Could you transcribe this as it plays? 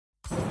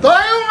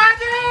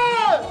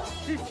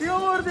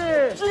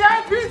آورده.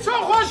 جگر پیچو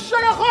خوش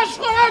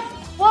خورد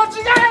با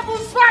جگر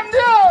گوسفندی.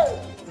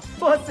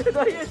 با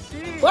صدای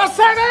چی؟ با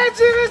صدای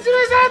جیوی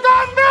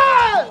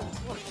زدنده.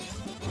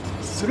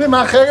 سیبی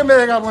من خیلی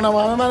مهربونم،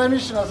 همه منو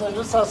میشناسن،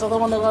 اینجا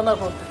سرصدامو نگاه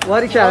نکن.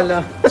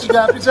 باریکلا.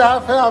 جگر پیچ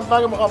حرف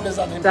اول میخوام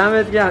بزنیم.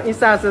 دمت گرم. این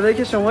سرصدایی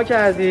که شما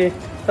کردی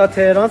تا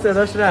تهران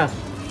صداش رفت.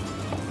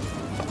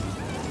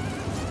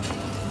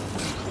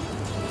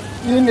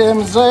 این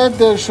امضای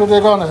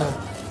دلشدگانه.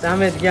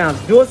 دمت گرم.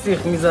 2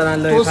 سیخ میذارن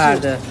لایه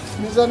پرده.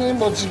 میزنیم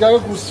با جگر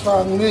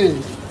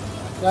گوسفندی.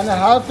 یعنی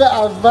حرف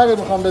اول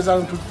میخوام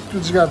بزنم تو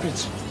جگر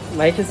پیچ.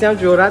 مگه کسی هم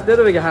جرئت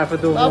داره بگه حرف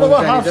دوم؟ نه بابا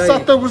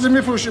 700 تا گوزی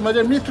میفروشیم،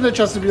 مگه میتونه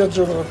کسی بیاد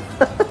جلو؟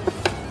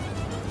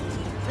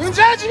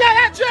 اینجا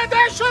جگر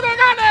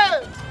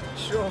دلشدگانه.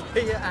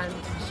 شعبه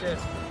اندیشه.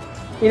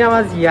 اینم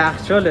از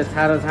یخچال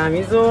تر و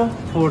تمیز و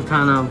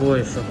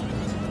پرتنوعشون.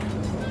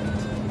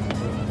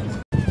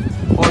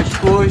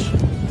 خوشگوش،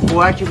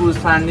 خوک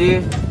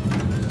گوسفندی،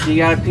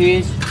 جگر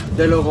پیچ،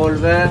 دل و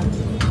قلبه،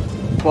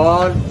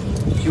 بال،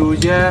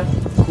 جوجه،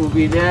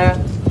 کوبیده،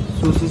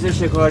 سوسیس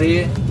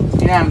شکاری،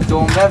 اینم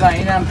دنبه و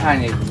اینم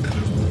پنیر.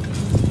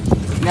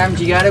 اینم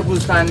جگر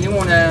گوسفندی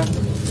مونه.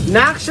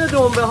 نقش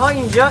دنبه ها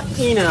اینجا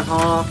اینه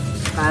ها،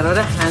 قرار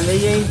همه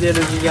این دل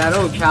و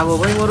جگرها و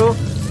کبابای ما رو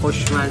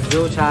خوشمزه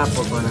و چرب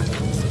بکنن.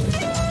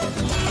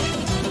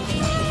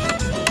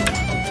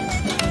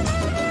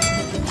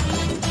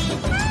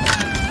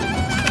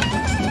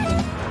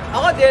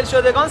 آقا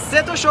دلشدگان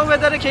 3 تا شعبه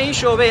داره که این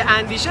شعبه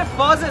اندیشه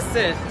فاز 3،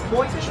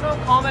 محیطشون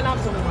هم کاملا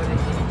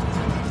خانوادگی.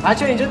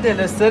 بچه اینجا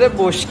دلستر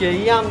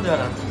بشکه‌ای هم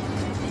دارن.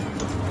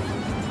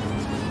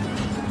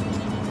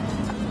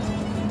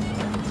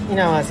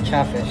 اینم از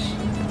کفش.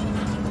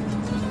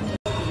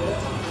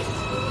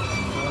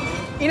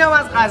 اینم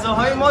از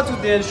غذاهای ما تو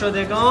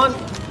دلشدگان.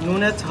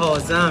 نون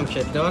تازه هم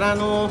که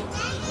دارن و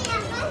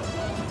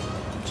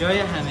جای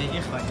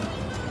همگی خالی.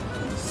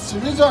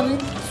 سیبی جان این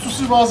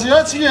سوسی بازی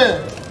ها چیه؟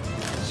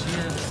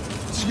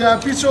 جگر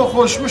پیچ و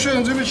خوشبوش و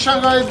اینجا میشن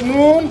قاید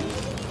نون.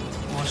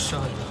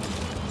 ماشاءالله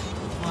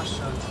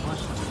ماشاءالله.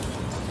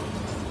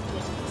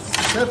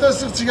 3 تا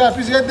سیخ جگر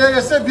پیچ، یه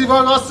درسته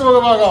دیوار راست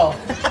برو باقا.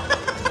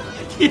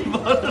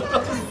 دیوار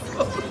راست.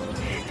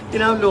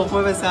 اینم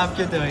لقمه به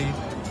سبک دایی.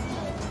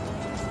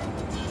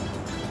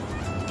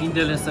 این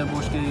دلستر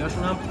بشکه‌ای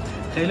هاشون هم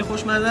خیلی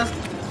خوشمزه است.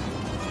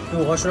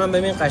 دوغاشون هم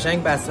ببین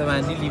قشنگ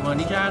بسته‌بندی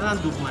لیوانی کردن،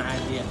 دوغ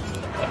محلیه.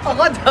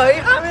 آقا دایی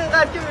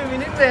همینقدر که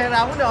می‌بینید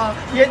مهربونه ها.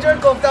 یه جور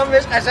گفتم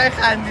بهش قشنگ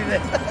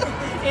خندیده.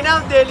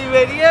 اینم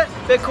دلیوریه،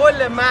 به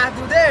کل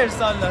محدوده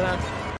ارسال دارن.